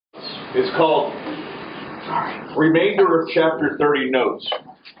It's called Remainder of Chapter 30 Notes.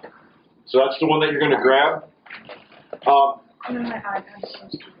 So that's the one that you're going to grab.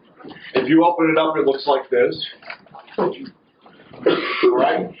 If you open it up, it looks like this.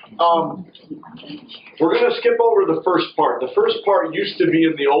 Right? We're going to skip over the first part. The first part used to be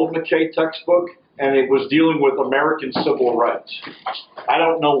in the old McKay textbook, and it was dealing with American civil rights. I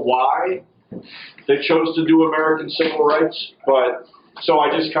don't know why they chose to do American civil rights, but so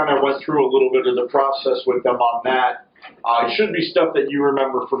I just kind of went through a little bit of the process with them on that. It should be stuff that you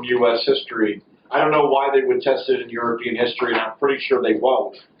remember from U.S. history. I don't know why they would test it in European history, and I'm pretty sure they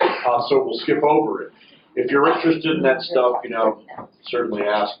won't. So we'll skip over it. If you're interested in that stuff, certainly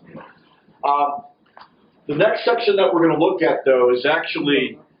ask me. The next section that we're going to look at, though, is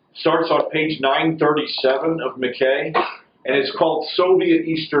actually starts on page 937 of McKay, and it's called Soviet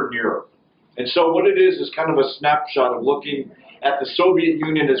Eastern Europe. And so what it is kind of a snapshot of looking at the Soviet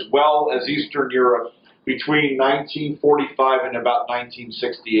Union as well as Eastern Europe between 1945 and about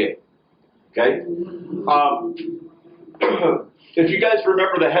 1968. Okay? If you guys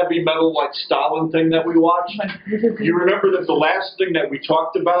remember the heavy metal like Stalin thing that we watched, you remember that the last thing that we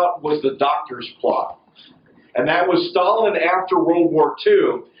talked about was the doctor's plot. And that was Stalin after World War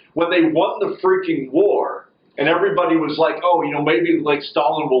II, when they won the freaking war, and everybody was like, oh, maybe like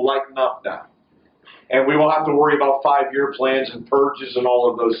Stalin will lighten up now. And we won't have to worry about 5-year plans and purges and all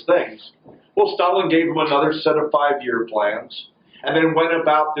of those things. Well, Stalin gave him another set of 5-year plans, and then went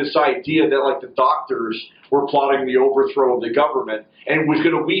about this idea that like the doctors were plotting the overthrow of the government and was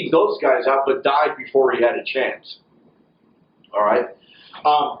going to weed those guys out, but died before he had a chance. All right.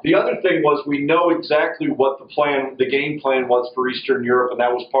 The other thing was we know exactly what the game plan was for Eastern Europe, and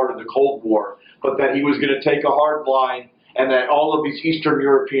that was part of the Cold War, but that he was going to take a hard line and that all of these Eastern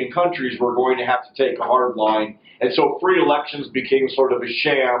European countries were going to have to take a hard line. And so free elections became sort of a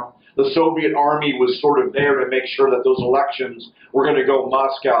sham. The Soviet army was sort of there to make sure that those elections were going to go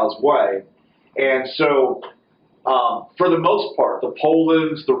Moscow's way. And so, for the most part, the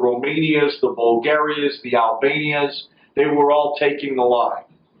Polands, the Romanias, the Bulgarias, the Albanias, they were all taking the line,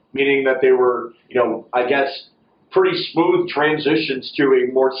 meaning that they were, I guess, pretty smooth transitions to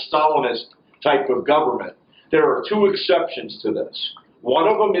a more Stalinist type of government. There are two exceptions to this. One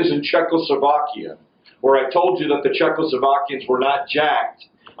of them is in Czechoslovakia, where I told you that the Czechoslovakians were not jacked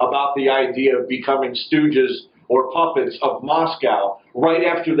about the idea of becoming stooges or puppets of Moscow right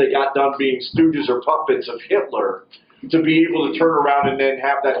after they got done being stooges or puppets of Hitler, to be able to turn around and then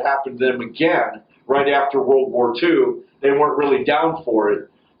have that happen to them again right after World War II. They weren't really down for it,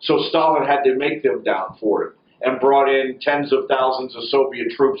 so Stalin had to make them down for it and brought in tens of thousands of Soviet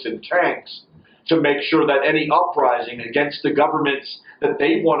troops and tanks to make sure that any uprising against the governments that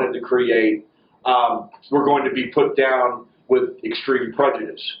they wanted to create were going to be put down with extreme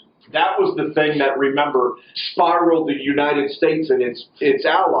prejudice. That was the thing that, remember, spiraled the United States and its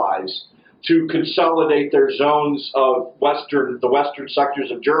allies to consolidate their zones of the western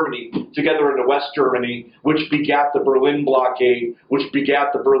sectors of Germany together into West Germany, which begat the Berlin blockade, which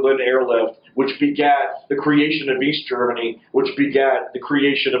begat the Berlin airlift, which begat the creation of East Germany, which begat the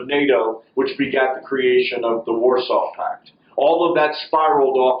creation of NATO, which begat the creation of the Warsaw Pact. All of that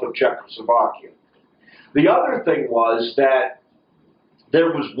spiraled off of Czechoslovakia. The other thing was that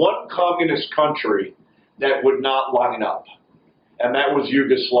there was one communist country that would not line up, and that was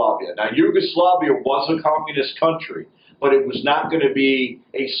Yugoslavia. Now, Yugoslavia was a communist country, but it was not going to be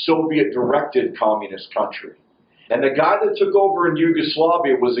a Soviet-directed communist country. And the guy that took over in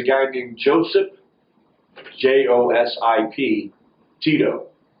Yugoslavia was a guy named Josip, J-O-S-I-P, Tito.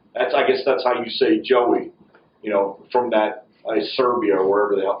 I guess that's how you say Joey, from that Serbia or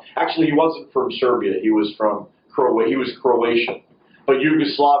wherever the hell. Actually, he wasn't from Serbia. He was from Croatia. He was Croatian. But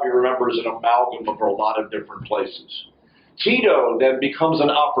Yugoslavia, remember, is an amalgam of a lot of different places. Tito then becomes an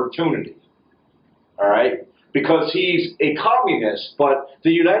opportunity, all right? Because he's a communist, but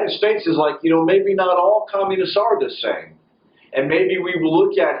the United States is like, maybe not all communists are the same. And maybe we will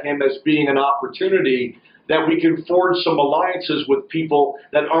look at him as being an opportunity that we can forge some alliances with people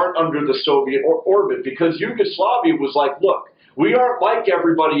that aren't under the Soviet orbit. Because Yugoslavia was like, look, we aren't like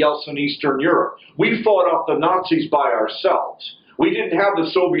everybody else in Eastern Europe. We fought off the Nazis by ourselves. We didn't have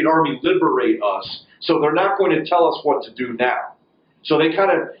the Soviet army liberate us, so they're not going to tell us what to do now. So they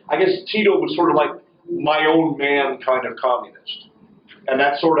I guess Tito was sort of like my own man kind of communist. And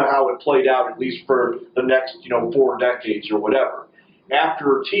that's sort of how it played out, at least for the next, 4 decades or whatever.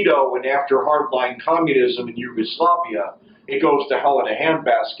 After Tito and after hardline communism in Yugoslavia, it goes to hell in a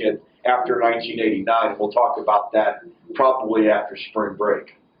handbasket after 1989, and we'll talk about that probably after spring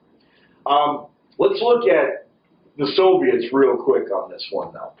break. Let's look at the Soviets real quick on this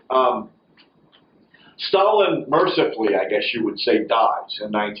one, though. Stalin, mercifully, I guess you would say, dies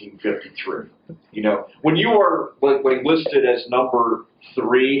in 1953. You know, when you are listed as number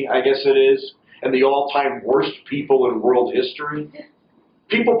 3, I guess it is, and the all-time worst people in world history,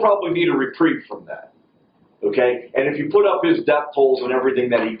 people probably need a reprieve from that. Okay? And if you put up his death tolls and everything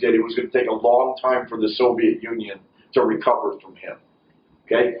that he did, it was going to take a long time for the Soviet Union to recover from him.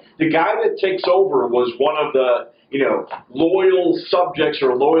 Okay? The guy that takes over was one of the, loyal subjects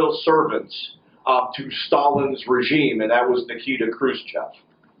or loyal servants to Stalin's regime, and that was Nikita Khrushchev.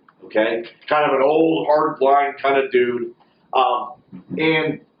 Okay? Kind of an old, hard-line kind of dude.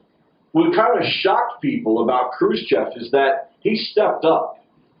 And what kind of shocked people about Khrushchev is that he stepped up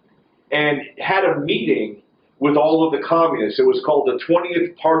and had a meeting with all of the communists. It was called the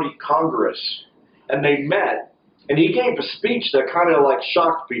 20th Party Congress, and they met, and he gave a speech that kind of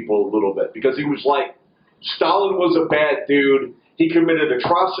shocked people a little bit, because he was like, Stalin was a bad dude, he committed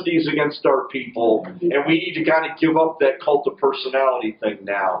atrocities against our people, and we need to kind of give up that cult of personality thing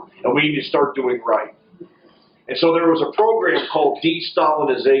now, and we need to start doing right. And so there was a program called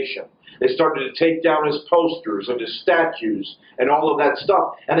de-Stalinization. They started to take down his posters and his statues and all of that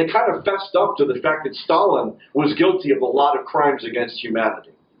stuff. And they kind of fessed up to the fact that Stalin was guilty of a lot of crimes against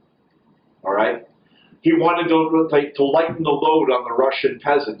humanity. All right? He wanted to lighten the load on the Russian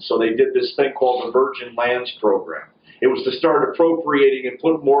peasants, so they did this thing called the Virgin Lands Program. It was to start appropriating and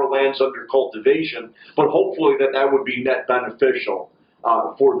put more lands under cultivation, but hopefully that would be net beneficial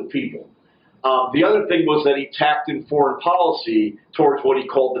for the people. The other thing was that he tacked in foreign policy towards what he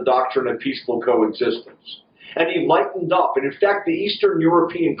called the doctrine of peaceful coexistence. And he lightened up, and in fact the Eastern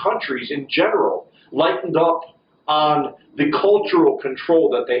European countries in general lightened up on the cultural control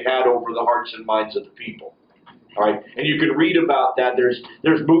that they had over the hearts and minds of the people. All right? And you can read about that. There's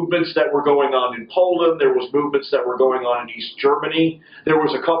movements that were going on in Poland. There was movements that were going on in East Germany. There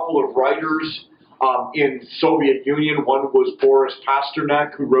was a couple of writers in Soviet Union. One was Boris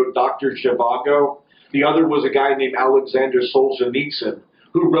Pasternak, who wrote Dr. Zhivago. The other was a guy named Alexander Solzhenitsyn,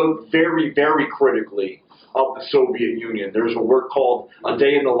 who wrote very, very critically of the Soviet Union. There's a work called A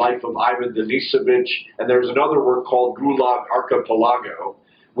Day in the Life of Ivan Denisovich, and there's another work called Gulag Archipelago,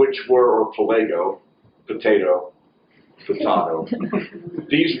 or Pelago, potato.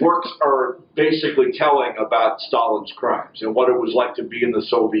 These works are basically telling about Stalin's crimes and what it was like to be in the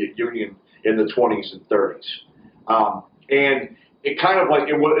Soviet Union in the 20s and 30s. And it kind of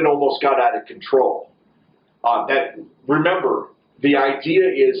it almost got out of control. Remember, the idea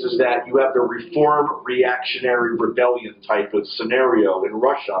is that you have the reform, reactionary, rebellion type of scenario in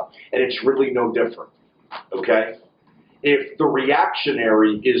Russia, and it's really no different. Okay? If the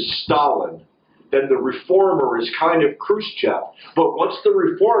reactionary is Stalin, then the reformer is kind of Khrushchev. But once the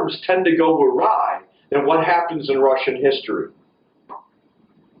reforms tend to go awry, then what happens in Russian history?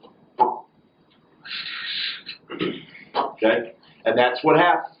 Okay? And that's what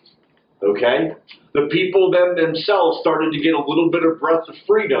happened. Okay? The people then themselves started to get a little bit of breath of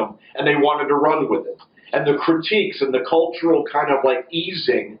freedom, and they wanted to run with it. And the critiques and the cultural kind of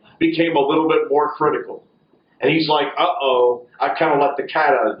easing became a little bit more critical. And he's like, uh-oh, I kind of let the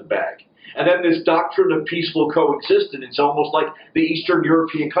cat out of the bag. And then this doctrine of peaceful coexistence, it's almost like the Eastern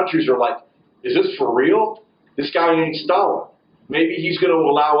European countries are like, is this for real? This guy ain't Stalin. Maybe he's going to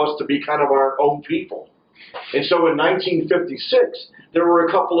allow us to be kind of our own people. And so in 1956, there were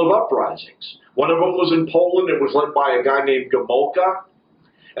a couple of uprisings. One of them was in Poland. It was led by a guy named Gomulka.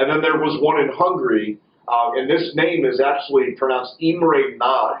 And then there was one in Hungary. And this name is actually pronounced Imre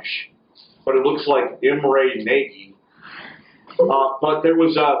Nagy, but it looks like Imre Nagy. But there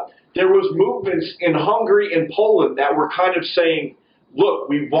was movements in Hungary and Poland that were kind of saying, look,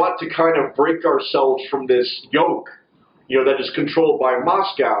 we want to kind of break ourselves from this yoke, that is controlled by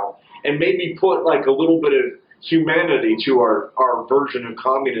Moscow, and maybe put a little bit of humanity to our version of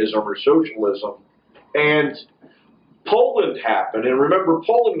communism or socialism. And Poland happened, and remember,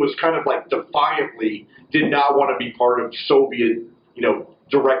 Poland was kind of defiantly did not want to be part of Soviet,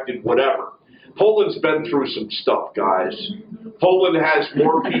 directed whatever. Poland's been through some stuff, guys. Poland has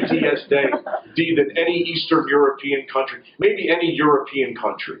more PTSD than any Eastern European country, maybe any European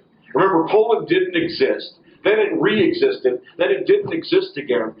country. Remember, Poland didn't exist. Then it re-existed, then it didn't exist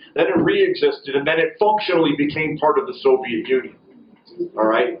again, then it re-existed, and then it functionally became part of the Soviet Union. All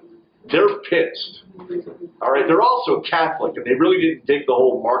right? They're pissed. All right? They're also Catholic, and they really didn't dig the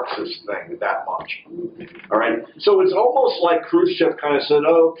whole Marxist thing that much. All right? So it's almost like Khrushchev kind of said,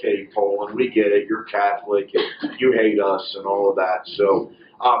 okay, Poland, we get it. You're Catholic, and you hate us, and all of that. So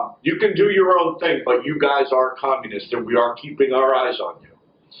you can do your own thing, but you guys are communists, and we are keeping our eyes on you.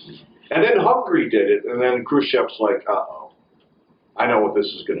 And then Hungary did it, and then Khrushchev's like, uh-oh, I know what this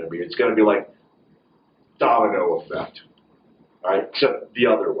is going to be. It's going to be like domino effect, right? Except the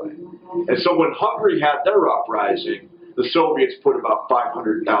other way. And so when Hungary had their uprising, the Soviets put about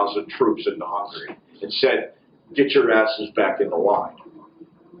 500,000 troops into Hungary and said, get your asses back in the line.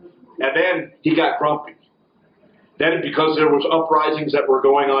 And then he got grumpy. Then because there was uprisings that were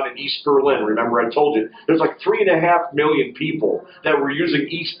going on in East Berlin, remember I told you, there's like 3.5 million people that were using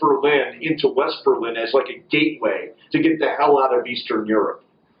East Berlin into West Berlin as like a gateway to get the hell out of Eastern Europe.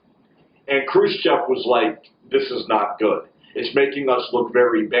 And Khrushchev was like, this is not good. It's making us look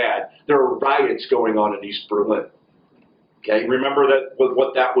very bad. There are riots going on in East Berlin. Okay, remember that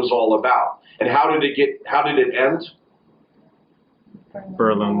what that was all about. And how did it end?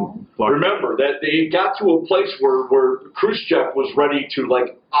 Berlin. Remember that they got to a place where Khrushchev was ready to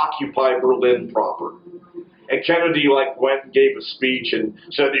like occupy Berlin proper. And Kennedy like went and gave a speech and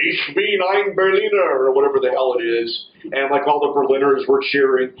said, Ich bin ein Berliner, or whatever the hell it is. And like all the Berliners were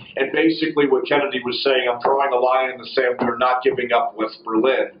cheering. And basically what Kennedy was saying, I'm drawing a line in the sand, we're not giving up West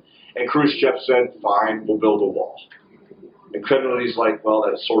Berlin. And Khrushchev said, fine, we'll build a wall. And Kennedy's like, well,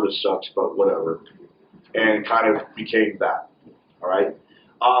 that sort of sucks, but whatever. And it kind of became that. All right.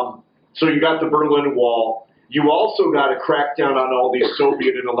 So you got the Berlin Wall. You also got a crackdown on all these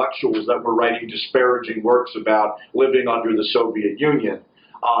Soviet intellectuals that were writing disparaging works about living under the Soviet Union.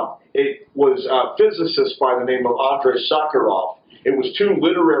 It was a physicist by the name of Andrei Sakharov. It was two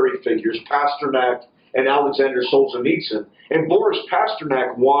literary figures, Pasternak and Alexander Solzhenitsyn. And Boris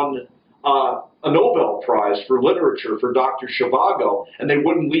Pasternak won a Nobel Prize for literature for Dr. Zhivago, and they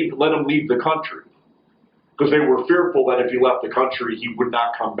wouldn't let him leave the country, because they were fearful that if he left the country, he would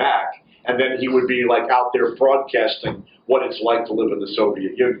not come back, and then he would be like out there broadcasting what it's like to live in the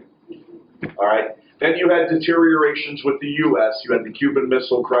Soviet Union. All right. Then you had deteriorations with the U.S. You had the Cuban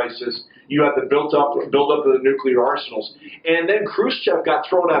Missile Crisis. You had the build up of the nuclear arsenals, and then Khrushchev got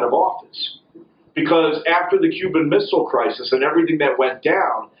thrown out of office because after the Cuban Missile Crisis and everything that went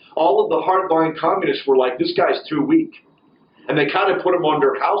down, all of the hardline communists were like, "This guy's too weak," and they kind of put him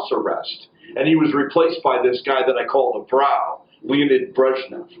under house arrest. And he was replaced by this guy that I call the Brow, Leonid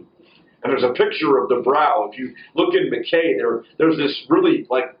Brezhnev. And there's a picture of the Brow. If you look in McKay, there's this really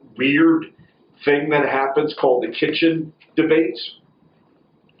like weird thing that happens called the kitchen debates,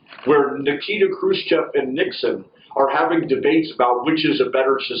 where Nikita Khrushchev and Nixon are having debates about which is a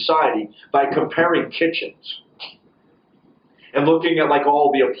better society by comparing kitchens and looking at like all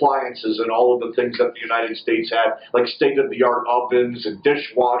the appliances and all of the things that the United States had, like state-of-the-art ovens and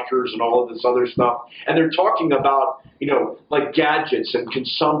dishwashers and all of this other stuff. And they're talking about, like gadgets and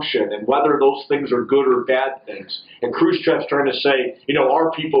consumption and whether those things are good or bad things. And Khrushchev's trying to say,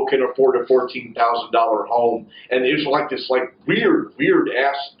 our people can afford a $14,000 home. And it's like this like weird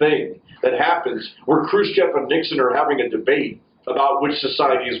ass thing that happens where Khrushchev and Nixon are having a debate about which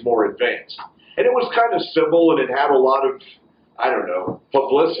society is more advanced. And it was kind of civil and it had a lot of,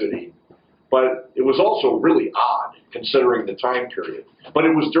 publicity, but it was also really odd considering the time period. But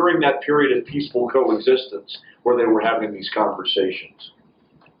it was during that period of peaceful coexistence where they were having these conversations.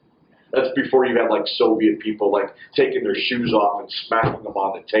 That's before you had like Soviet people like taking their shoes off and smacking them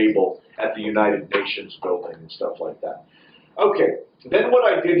on the table at the United Nations building and stuff like that. Okay, then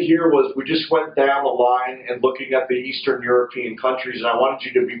what I did here was we just went down the line and looking at the Eastern European countries, and I wanted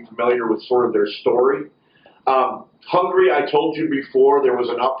you to be familiar with sort of their story. Hungary, I told you before, there was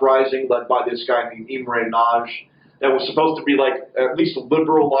an uprising led by this guy named Imre Nagy that was supposed to be like at least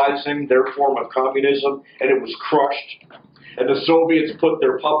liberalizing their form of communism, and it was crushed. And the Soviets put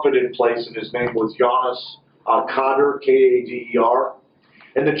their puppet in place, and his name was János Kádár, K-A-D-E-R.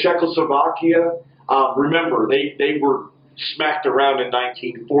 And the Czechoslovakia, remember, they were smacked around in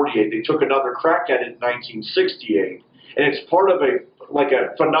 1948. They took another crack at it in 1968. And it's part of a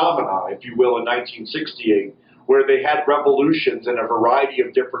phenomenon, if you will, in 1968, where they had revolutions in a variety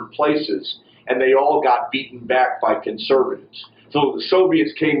of different places, and they all got beaten back by conservatives. So the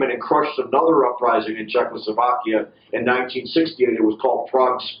Soviets came in and crushed another uprising in Czechoslovakia in 1968. It was called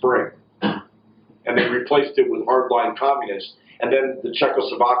Prague Spring. And they replaced it with hardline communists. And then the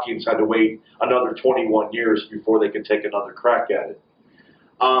Czechoslovakians had to wait another 21 years before they could take another crack at it.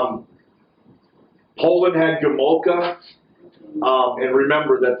 Poland had Gomulka. And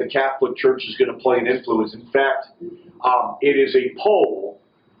remember that the Catholic Church is going to play an influence. In fact, it is a pole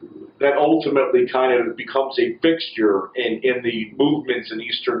that ultimately kind of becomes a fixture in the movements in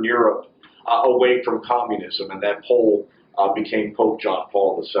Eastern Europe away from communism, and that pole became Pope John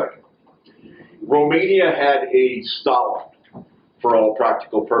Paul II. Romania had a Stalin, for all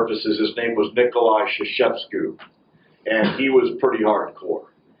practical purposes. His name was Nicolae Ceausescu, and he was pretty hardcore.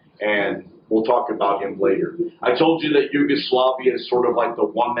 and we'll talk about him later. I told you that Yugoslavia is sort of like the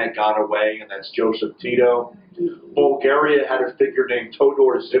one that got away, and that's Joseph Tito. Bulgaria had a figure named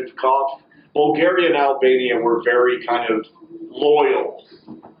Todor Zivkov. Bulgaria and Albania were very kind of loyal,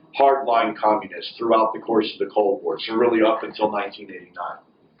 hardline communists throughout the course of the Cold War, so really up until 1989.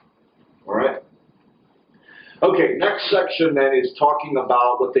 All right? Okay, next section then is talking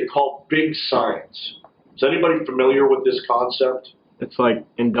about what they call big science. Is anybody familiar with this concept? It's like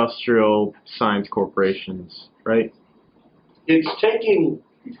industrial science corporations, right? It's taking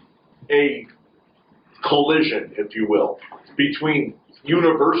a collision, if you will, between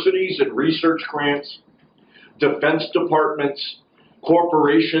universities and research grants, defense departments,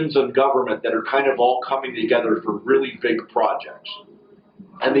 corporations, and government that are kind of all coming together for really big projects.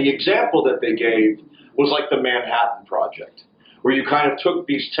 And the example that they gave was like the Manhattan Project, where you kind of took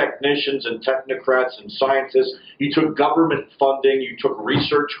these technicians and technocrats and scientists, you took government funding, you took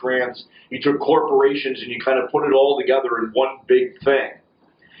research grants, you took corporations, and you kind of put it all together in one big thing.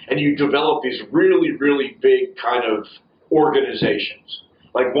 And you developed these really, really big kind of organizations.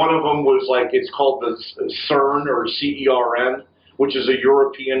 Like one of them was like, it's called the CERN or CERN, which is a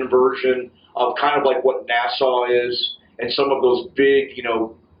European version of kind of like what NASA is, and some of those big, you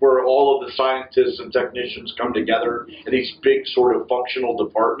know, where all of the scientists and technicians come together in these big sort of functional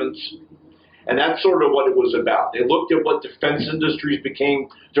departments. And that's sort of what it was about. They looked at what defense industries became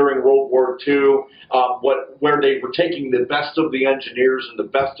during World War II, where they were taking the best of the engineers and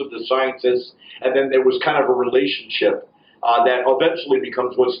the best of the scientists, and then there was kind of a relationship that eventually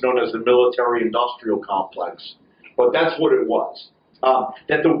becomes what's known as the military-industrial complex. But that's what it was.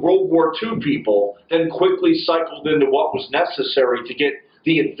 That the World War II people then quickly cycled into what was necessary to get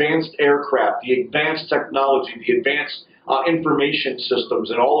the advanced aircraft, the advanced technology, the advanced information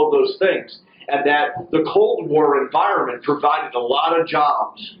systems, and all of those things. And that the Cold War environment provided a lot of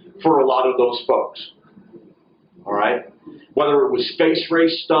jobs for a lot of those folks. All right? Whether it was space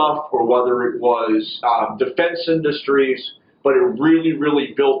race stuff or whether it was defense industries, but it really,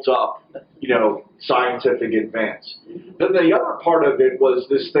 really built up, you know, scientific advance. Then the other part of it was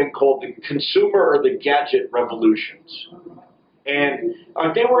this thing called the consumer or the gadget revolutions. And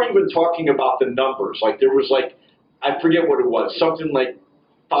they were even talking about the numbers. Like there was like, I forget what it was, something like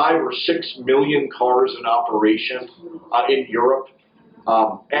 5 or 6 million cars in operation in Europe,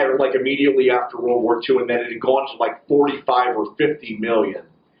 and like immediately after World War II, and then it had gone to like 45 or 50 million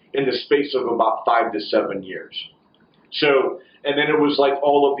in the space of about 5 to 7 years. So, and then it was like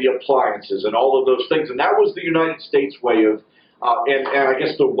all of the appliances and all of those things, and that was the United States way of, and I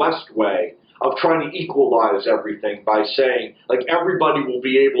guess the West way of trying to equalize everything by saying, like, everybody will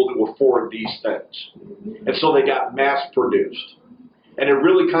be able to afford these things. And so they got mass-produced. And it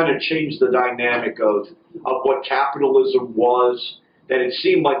really kind of changed the dynamic of what capitalism was, that it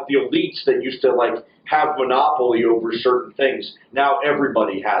seemed like the elites that used to, like, have monopoly over certain things, now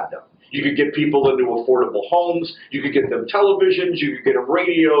everybody had them. You could get people into affordable homes. You could get them televisions. You could get them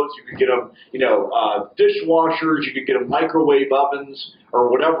radios. You could get them, you know, dishwashers. You could get them microwave ovens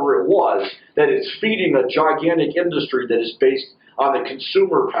or whatever it was. That it's feeding a gigantic industry that is based on the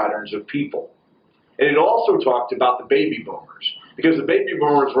consumer patterns of people. And it also talked about the baby boomers, because the baby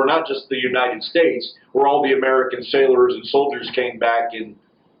boomers were not just the United States, where all the American sailors and soldiers came back and,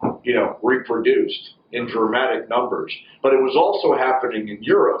 you know, reproduced in dramatic numbers, but it was also happening in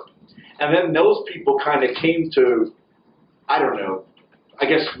Europe. And then those people kind of came to, I don't know, I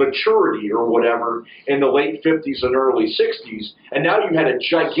guess maturity or whatever in the late 50s and early 60s, and now you had a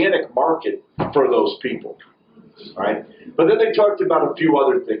gigantic market for those people, right? But then they talked about a few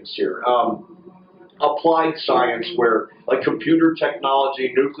other things here. Applied science, where like computer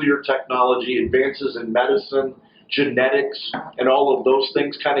technology, nuclear technology, advances in medicine, genetics, and all of those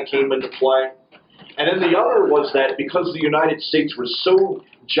things kind of came into play. And then the other was that because the United States was so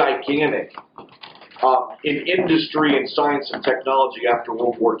gigantic in industry and science and technology after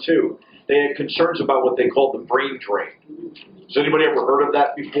World War II, they had concerns about what they called the brain drain. Has anybody ever heard of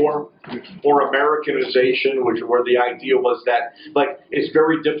that before? Or Americanization, where the idea was that, like, it's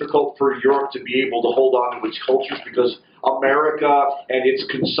very difficult for Europe to be able to hold on to its cultures because America and its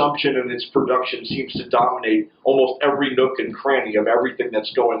consumption and its production seems to dominate almost every nook and cranny of everything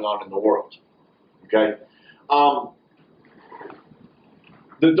that's going on in the world. Okay?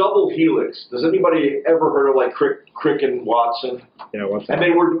 The double helix. Does anybody ever heard of like Crick and Watson? Yeah, Watson. And they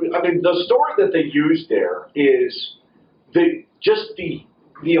were, I mean, the story that they used there is the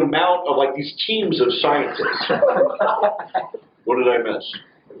amount of like these teams of scientists. What did I miss?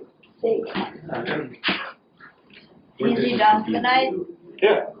 Easy done tonight.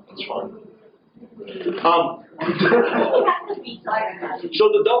 Yeah, that's fine. So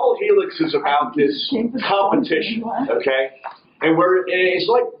the double helix is about this competition, okay? And where it's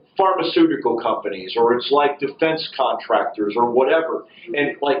like pharmaceutical companies, or it's like defense contractors, or whatever,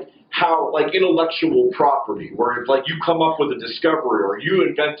 and like how like intellectual property, where it's like you come up with a discovery, or you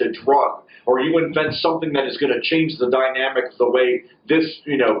invent a drug, or you invent something that is going to change the dynamic of the way this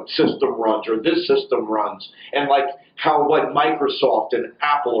system runs, or this system runs, and like how like Microsoft and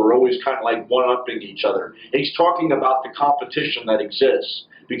Apple are always kind of like one-upping each other. And he's talking about the competition that exists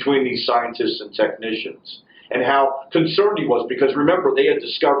between these scientists and technicians, and how concerned he was because remember they had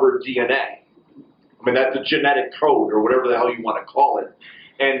discovered DNA. I mean that's the genetic code or whatever the hell you want to call it,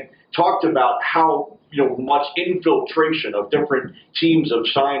 and talked about how much infiltration of different teams of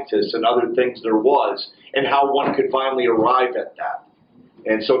scientists and other things there was, and how one could finally arrive at that.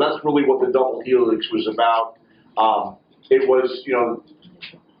 And so that's really what the double helix was about. It was,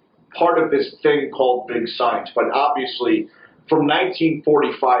 part of this thing called big science. But obviously, from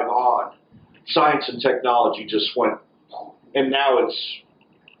 1945 on, science and technology just went, and now it's,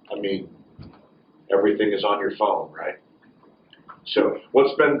 everything is on your phone, right? So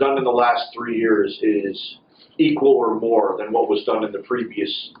what's been done in the last 3 years is equal or more than what was done in the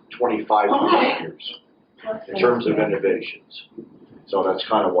previous 25 years in terms of innovations. So that's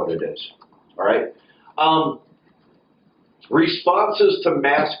kind of what it is. All right. Responses to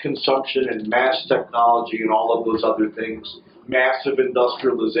mass consumption and mass technology and all of those other things, massive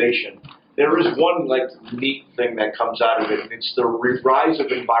industrialization. There is one neat thing that comes out of it, and it's the rise of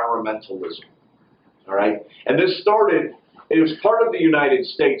environmentalism. All right, and this started. It was part of the United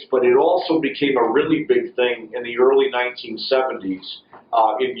States, but it also became a really big thing in the early 1970s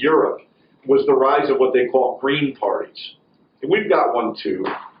in Europe. Was the rise of what they call green parties. And we've got one too.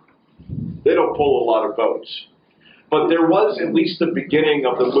 They don't pull a lot of votes. But there was at least the beginning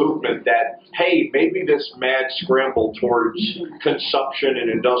of the movement that, hey, maybe this mad scramble towards consumption and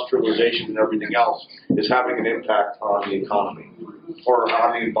industrialization and everything else is having an impact on the economy, or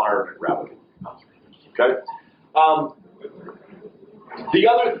on the environment, rather. Okay? The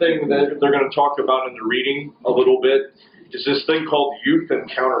other thing that they're going to talk about in the reading a little bit is this thing called youth and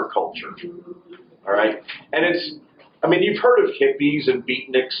counterculture. All right? And it's, you've heard of hippies and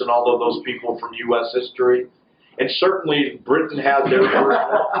beatniks and all of those people from U.S. history. And certainly Britain had their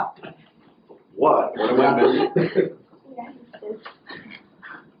version. What? What am I missing?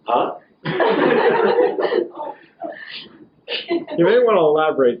 Huh? You may want to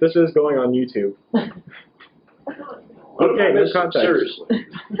elaborate. This is going on YouTube. Okay, no context. Seriously.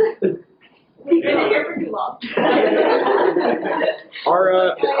 We've been here for too long.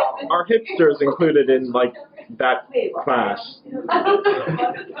 Are hipsters included in that class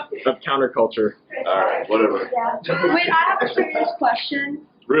of counterculture? All right, whatever. Wait, I have a serious question.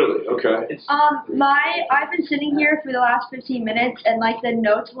 Really? Okay. I've been sitting here for the last 15 minutes and the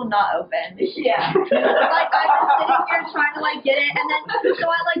notes will not open. Yeah. I've been sitting here trying to get it, and then so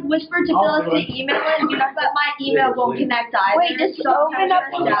I whispered to Phyllis to email it, but my email won't connect either. Wait, just open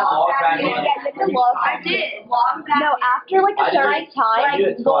up the I did. No, after a certain time.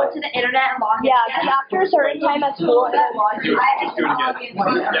 Go to the internet and log in. Yeah, because after a certain time at school, All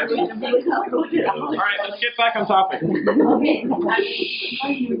right, let's get back on topic.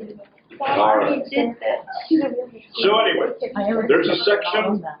 All right. So anyway, there's a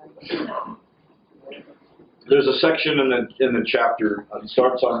section. There's a section in the chapter. It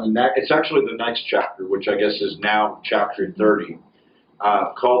starts on the next. It's actually the next chapter, which I guess is now chapter 30,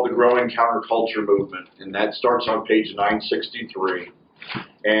 called the Growing Counterculture Movement, and that starts on page 963.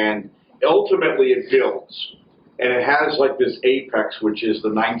 And ultimately, it builds, and it has this apex, which is the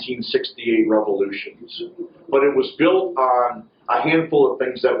 1968 revolutions. But it was built on a handful of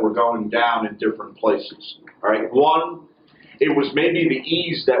things that were going down in different places. All right, one, it was maybe the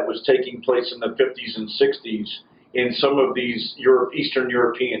ease that was taking place in the 50s and 60s in some of these Eastern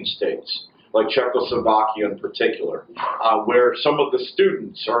European states, like Czechoslovakia in particular, where some of the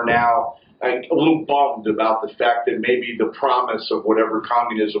students are now a little bummed about the fact that maybe the promise of whatever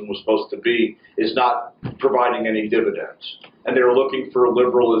communism was supposed to be is not providing any dividends. And they're looking for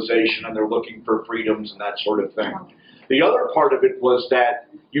liberalization, and they're looking for freedoms and that sort of thing. The other part of it was that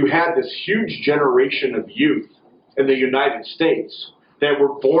you had this huge generation of youth in the United States that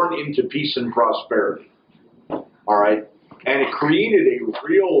were born into peace and prosperity. All right? And it created a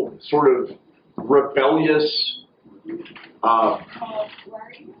real sort of rebellious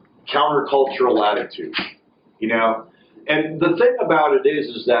countercultural attitude, And the thing about it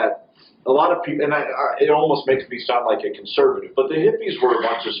is that a lot of people, and it almost makes me sound like a conservative, but the hippies were a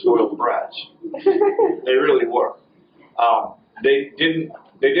bunch of spoiled brats. They really were. They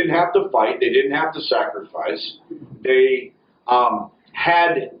didn't have to fight. They didn't have to sacrifice. They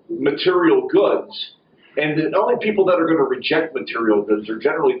had material goods. And the only people that are going to reject material goods are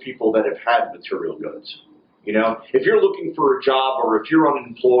generally people that have had material goods. You know, if you're looking for a job, or if you're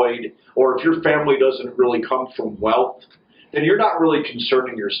unemployed, or if your family doesn't really come from wealth, then you're not really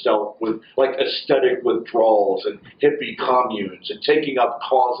concerning yourself with like aesthetic withdrawals and hippie communes and taking up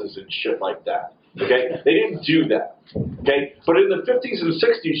causes and shit like that. Okay? They didn't do that. Okay? But in the 50s and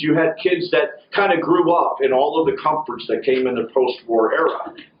 60s, you had kids that kind of grew up in all of the comforts that came in the post-war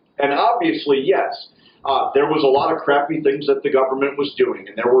era. And obviously, yes, there was a lot of crappy things that the government was doing,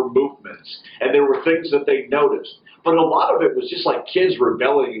 and there were movements, and there were things that they noticed. But a lot of it was just like kids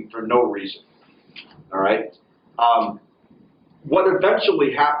rebelling for no reason. All right? What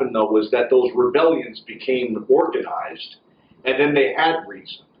eventually happened, though, was that those rebellions became organized, and then they had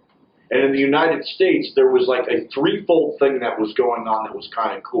reason. And in the United States, there was like a threefold thing that was going on that was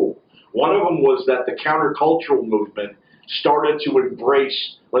kind of cool. One of them was that the countercultural movement started to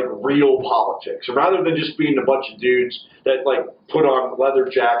embrace like real politics. Rather than just being a bunch of dudes that like put on leather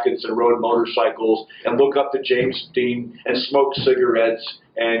jackets and rode motorcycles and look up to James Dean and smoked cigarettes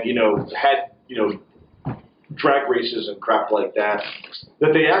and, you know, had, you know, drag races and crap like that,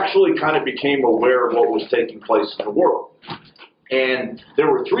 that they actually kind of became aware of what was taking place in the world. And there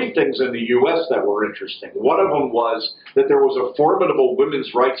were three things in the U.S. that were interesting. One of them was that there was a formidable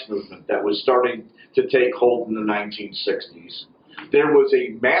women's rights movement that was starting to take hold in the 1960s. There was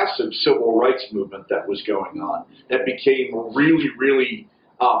a massive civil rights movement that was going on that became really, really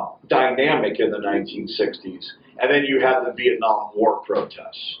dynamic in the 1960s. And then you had the Vietnam War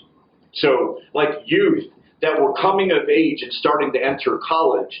protests. So, like youth that were coming of age and starting to enter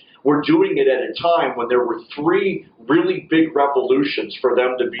college were doing it at a time when there were three really big revolutions for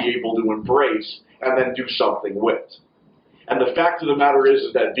them to be able to embrace and then do something with. And the fact of the matter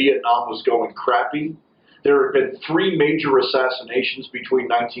is that Vietnam was going crappy. There had been three major assassinations between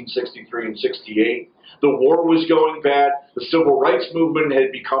 1963 and 68. The war was going bad. The civil rights movement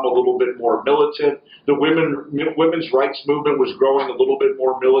had become a little bit more militant. The women's rights movement was growing a little bit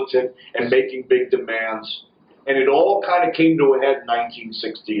more militant and making big demands. And it all kind of came to a head in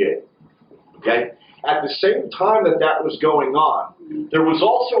 1968. Okay? At the same time that that was going on, there was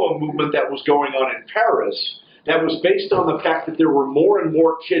also a movement that was going on in Paris that was based on the fact that there were more and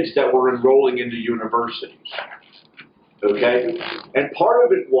more kids that were enrolling into universities. Okay? And part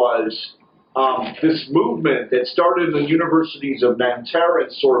of it was this movement that started in the universities of Nanterre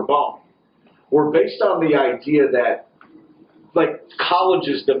and Sorbonne were based on the idea that like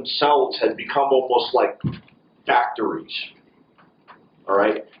colleges themselves had become almost like factories. All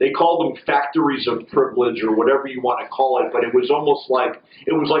right? They called them factories of privilege or whatever you want to call it, but it was almost like,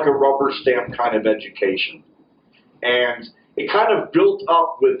 it was like a rubber stamp kind of education. And it kind of built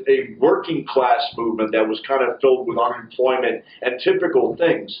up with a working class movement that was kind of filled with unemployment and typical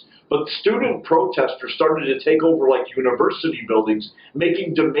things. But student protesters started to take over like university buildings,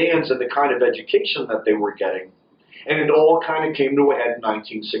 making demands in the kind of education that they were getting. And it all kind of came to a head in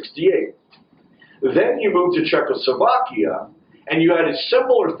 1968. Then you moved to Czechoslovakia, and you had a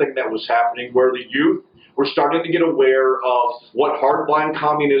similar thing that was happening where the youth were starting to get aware of what hardline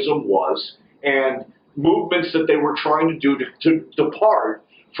communism was and movements that they were trying to do to depart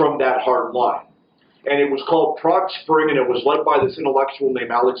from that hard line. And it was called Prague Spring, and it was led by this intellectual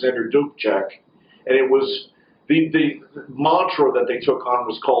named Alexander Dubček. And it was the mantra that they took on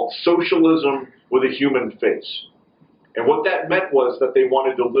was called socialism with a human face. And what that meant was that they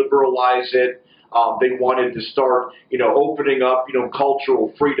wanted to liberalize it. They wanted to start, opening up,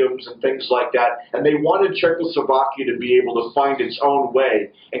 cultural freedoms and things like that. And they wanted Czechoslovakia to be able to find its own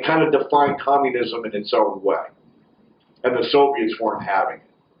way and kind of define communism in its own way. And the Soviets weren't having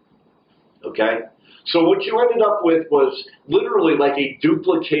it. Okay? So what you ended up with was literally like a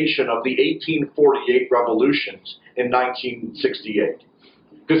duplication of the 1848 revolutions in 1968.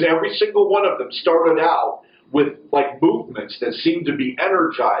 Because every single one of them started out with like movements that seemed to be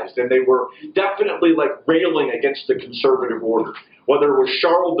energized, and they were definitely like railing against the conservative order. Whether it was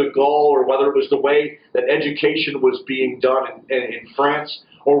Charles de Gaulle, or whether it was the way that education was being done in France,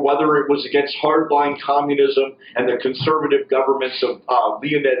 or whether it was against hardline communism and the conservative governments of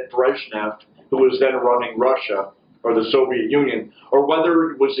Leonid Brezhnev, who was then running Russia, or the Soviet Union, or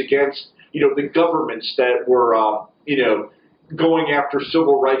whether it was against, the governments that were, going after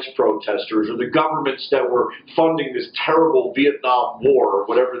civil rights protesters, or the governments that were funding this terrible Vietnam War, or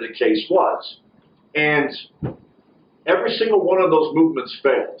whatever the case was. And every single one of those movements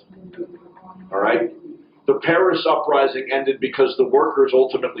failed. All right? The Paris uprising ended because the workers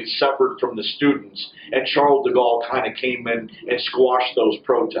ultimately severed from the students, and Charles de Gaulle kind of came in and squashed those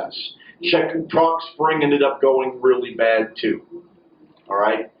protests. Prague Spring ended up going really bad too, all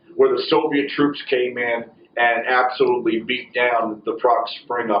right, where the Soviet troops came in and absolutely beat down the Prague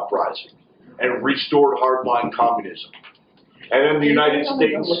Spring uprising and restored hardline communism. And then the United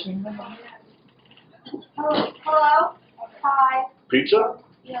States... Hello? Hi. Pizza?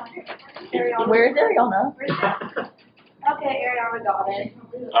 Yeah. Where's Ariana? Okay, Ariana got it.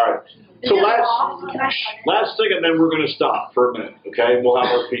 All right. So last thing, and then we're going to stop for a minute, okay? We'll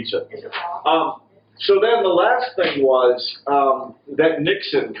have our pizza. So then the last thing was that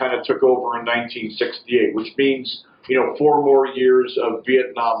Nixon kind of took over in 1968, which means, 4 more years of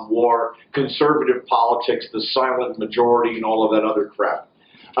Vietnam War, conservative politics, the silent majority, and all of that other crap.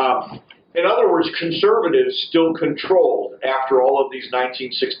 In other words, conservatives still controlled after all of these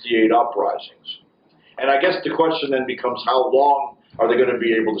 1968 uprisings. And I guess the question then becomes, how long are they going to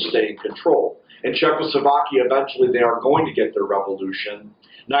be able to stay in control? In Czechoslovakia, eventually they are going to get their revolution.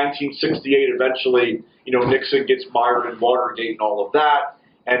 1968, eventually, Nixon gets mired in Watergate and all of that.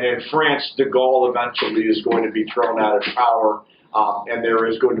 And in France, de Gaulle eventually is going to be thrown out of power, and there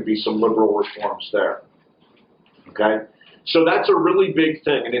is going to be some liberal reforms there. Okay? So that's a really big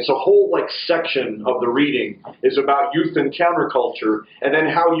thing, and it's a whole section of the reading is about youth and counterculture, and then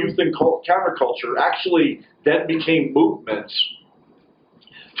how youth and counterculture actually then became movements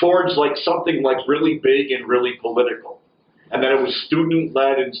towards something really big and really political. And then it was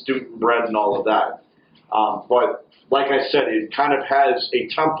student-led and student-bred and all of that. But like I said, it kind of has a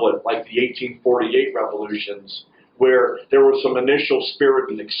template like the 1848 revolutions, where there was some initial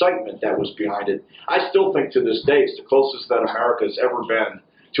spirit and excitement that was behind it. I still think to this day it's the closest that America's ever been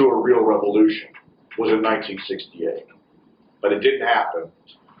to a real revolution was in 1968. But it didn't happen,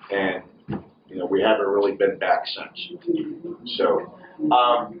 and we haven't really been back since. So,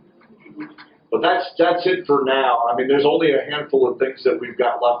 but that's it for now. I mean, there's only a handful of things that we've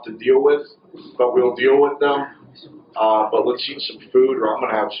got left to deal with, but we'll deal with them. But let's eat some food, or I'm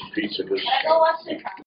going to have some pizza. 'Cause